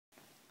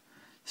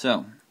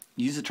So,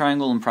 use the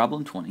triangle in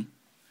problem 20.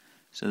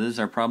 So this is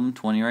our problem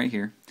 20 right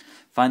here.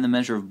 Find the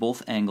measure of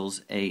both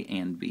angles A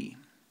and B.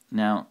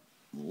 Now,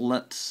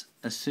 let's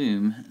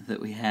assume that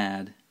we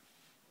had,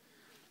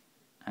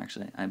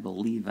 actually, I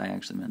believe I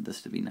actually meant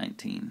this to be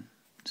 19.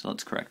 So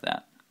let's correct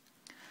that.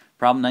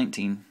 Problem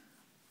 19.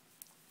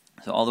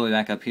 So all the way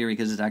back up here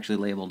because it's actually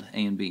labeled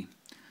A and B.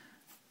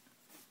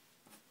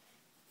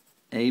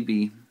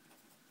 AB,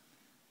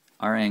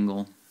 our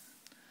angle,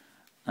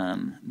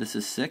 this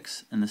is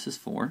 6 and this is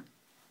 4.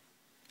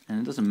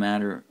 And it doesn't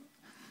matter,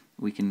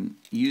 we can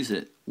use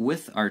it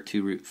with our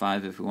 2 root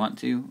 5 if we want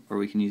to, or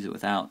we can use it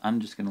without. I'm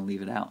just going to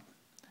leave it out.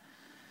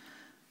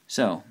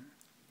 So,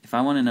 if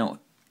I want to know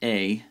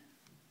A,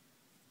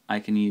 I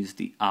can use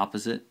the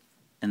opposite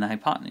and the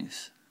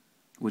hypotenuse,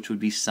 which would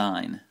be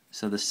sine.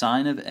 So the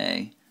sine of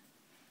A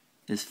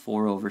is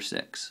 4 over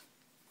 6,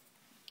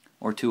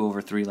 or 2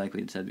 over 3 like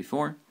we had said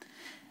before.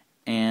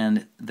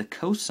 And the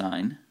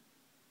cosine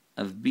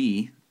of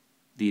B,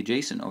 the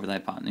adjacent over the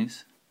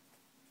hypotenuse,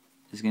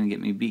 is going to get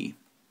me B.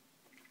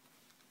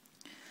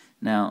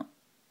 Now,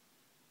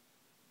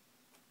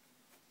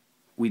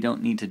 we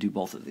don't need to do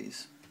both of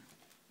these.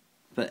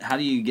 But how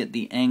do you get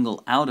the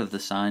angle out of the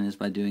sine is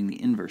by doing the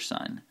inverse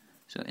sine.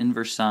 So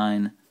inverse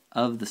sine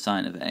of the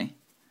sine of A.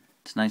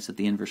 It's nice that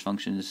the inverse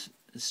function is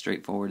as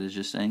straightforward as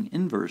just saying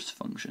inverse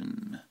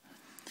function.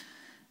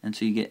 And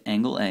so you get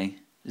angle A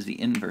is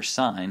the inverse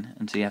sine,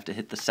 and so you have to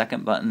hit the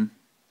second button.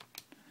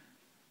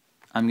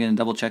 I'm going to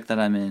double check that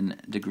I'm in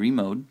degree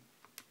mode,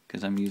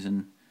 because I'm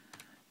using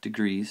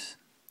degrees.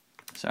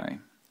 Sorry.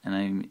 And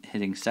I'm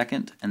hitting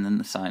second and then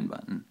the sine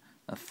button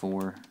of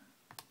 4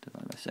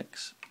 divided by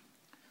 6.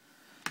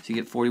 So you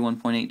get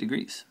 41.8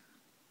 degrees.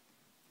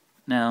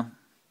 Now,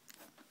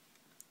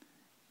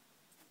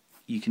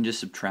 you can just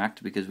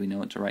subtract because we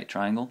know it's a right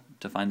triangle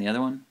to find the other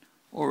one,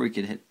 or we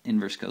could hit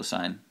inverse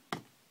cosine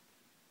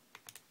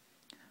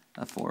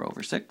of 4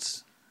 over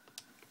 6.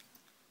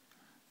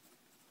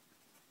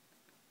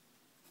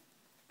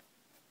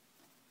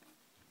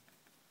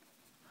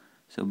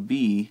 So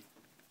B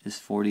is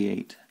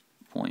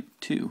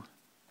 48.2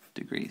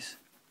 degrees.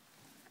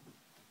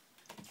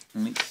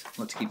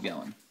 Let's keep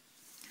going.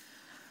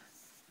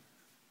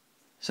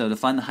 So to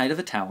find the height of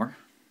a tower,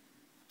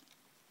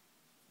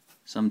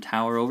 some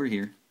tower over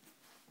here,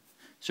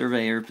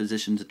 surveyor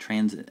positions a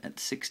transit at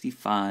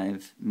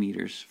 65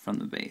 meters from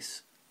the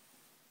base.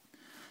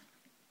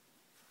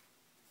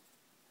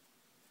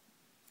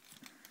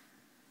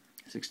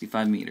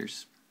 (65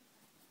 meters)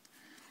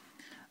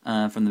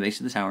 from the base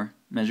of the tower,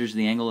 measures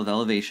the angle of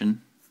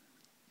elevation.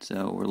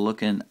 So we're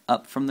looking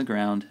up from the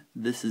ground.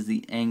 This is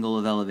the angle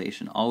of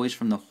elevation, always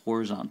from the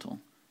horizontal,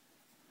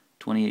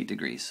 28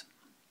 degrees.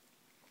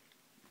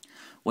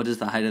 What is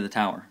the height of the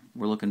tower?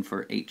 We're looking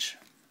for H.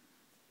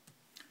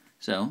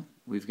 So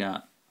we've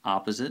got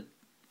opposite,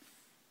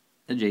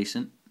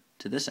 adjacent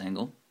to this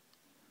angle,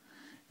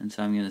 and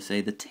so I'm going to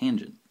say the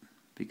tangent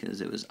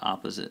because it was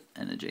opposite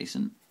and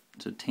adjacent.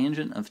 So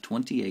tangent of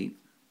 28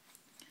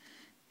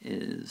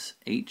 is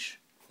H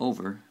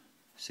over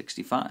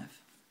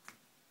 65.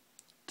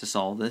 To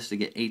solve this, to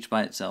get H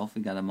by itself,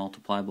 we've got to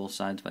multiply both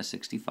sides by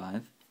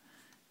 65.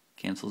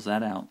 Cancels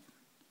that out.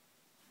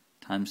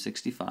 Times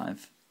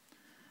 65.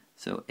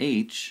 So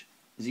H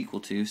is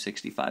equal to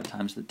 65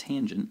 times the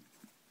tangent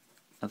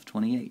of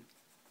 28.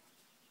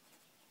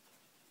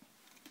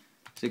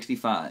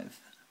 65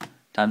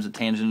 times the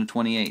tangent of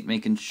 28,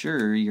 making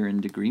sure you're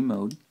in degree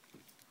mode.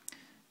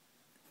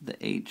 The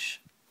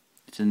H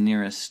is the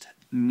nearest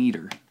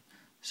meter.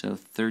 So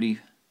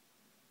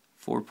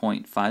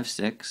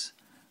 34.56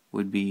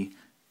 would be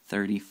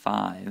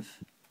 35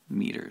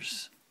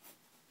 meters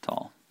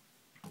tall.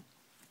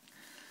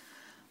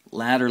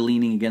 Ladder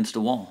leaning against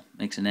a wall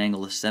makes an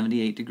angle of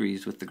 78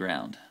 degrees with the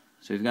ground.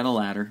 So we've got a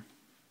ladder,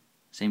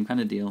 same kind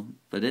of deal,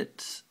 but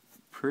it's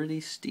pretty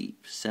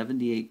steep,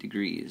 78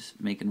 degrees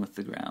making with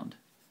the ground.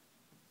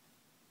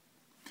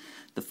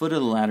 The foot of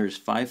the ladder is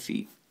 5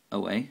 feet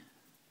away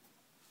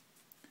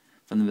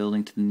from the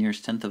building to the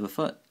nearest tenth of a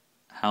foot.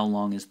 How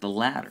long is the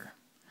ladder?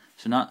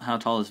 So not how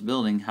tall is the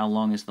building, how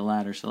long is the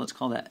ladder? So let's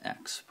call that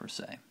x per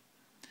se.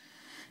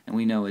 And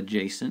we know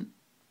adjacent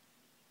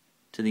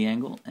to the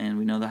angle, and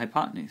we know the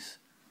hypotenuse.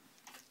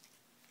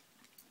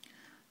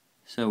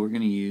 So we're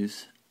going to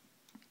use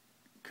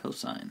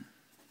cosine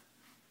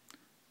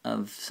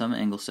of some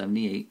angle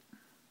 78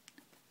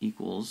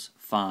 equals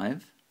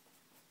 5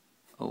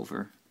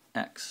 over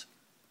x.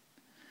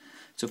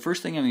 So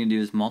first thing I'm going to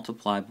do is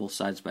multiply both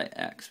sides by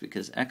x,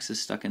 because x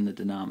is stuck in the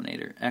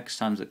denominator. X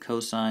times the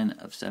cosine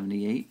of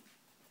 78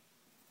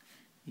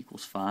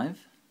 equals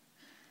 5.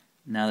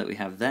 Now that we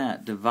have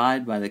that,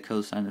 divide by the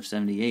cosine of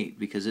 78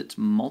 because it's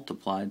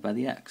multiplied by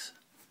the x.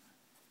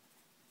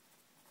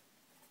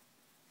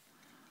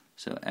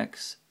 So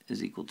x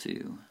is equal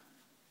to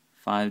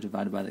 5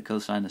 divided by the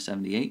cosine of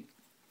 78.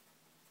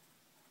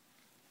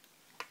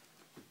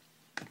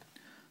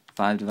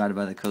 5 divided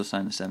by the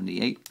cosine of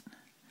 78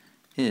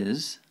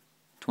 is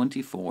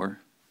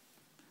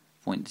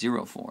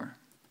 24.04.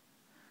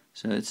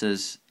 So it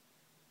says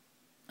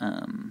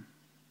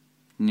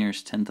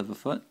nearest tenth of a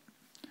foot.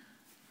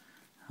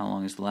 How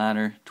long is the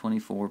ladder?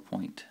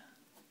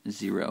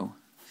 24.0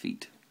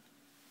 feet.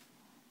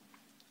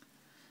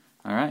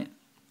 All right.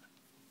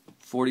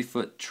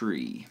 40-foot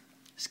tree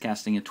is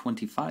casting a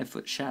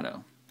 25-foot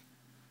shadow.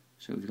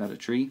 So we've got a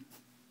tree,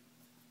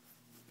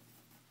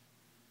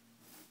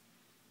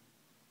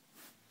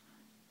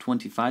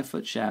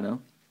 25-foot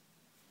shadow,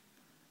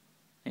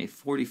 a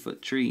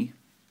 40-foot tree.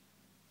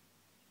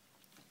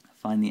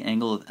 Find the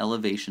angle of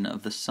elevation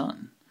of the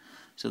sun.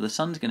 So the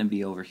sun's going to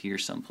be over here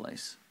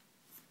someplace.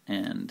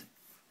 And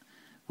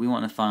we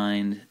want to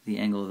find the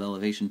angle of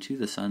elevation to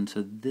the sun,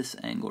 so this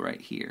angle right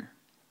here.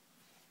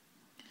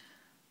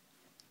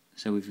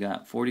 So we've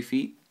got 40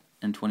 feet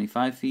and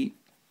 25 feet.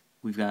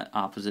 We've got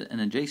opposite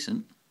and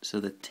adjacent. So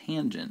the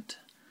tangent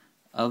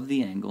of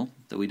the angle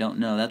that we don't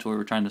know, that's what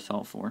we're trying to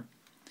solve for,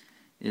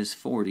 is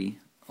 40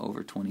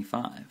 over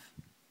 25.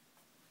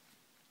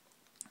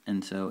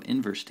 And so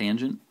inverse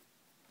tangent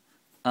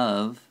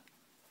of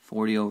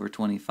 40 over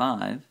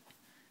 25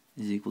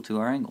 is equal to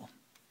our angle.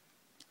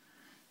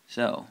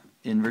 So,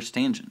 inverse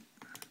tangent.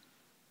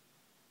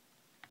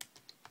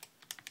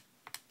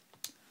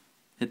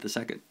 Hit the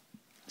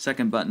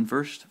second button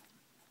first.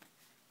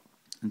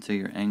 And so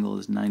your angle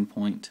is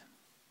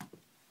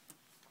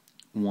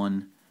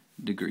 9.1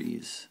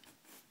 degrees.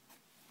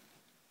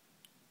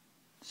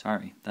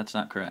 Sorry, that's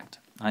not correct.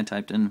 I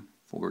typed in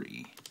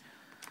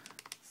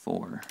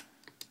 44.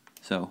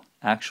 So,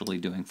 actually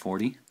doing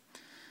 40.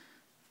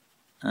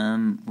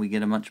 We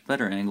get a much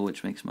better angle,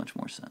 which makes much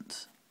more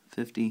sense.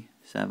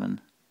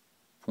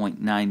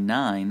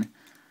 57.99.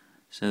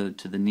 So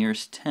to the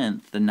nearest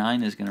tenth, the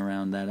 9 is going to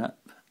round that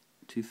up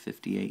to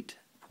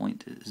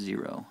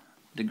 58.0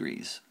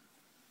 degrees.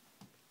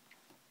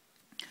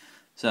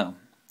 So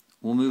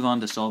we'll move on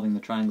to solving the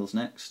triangles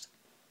next.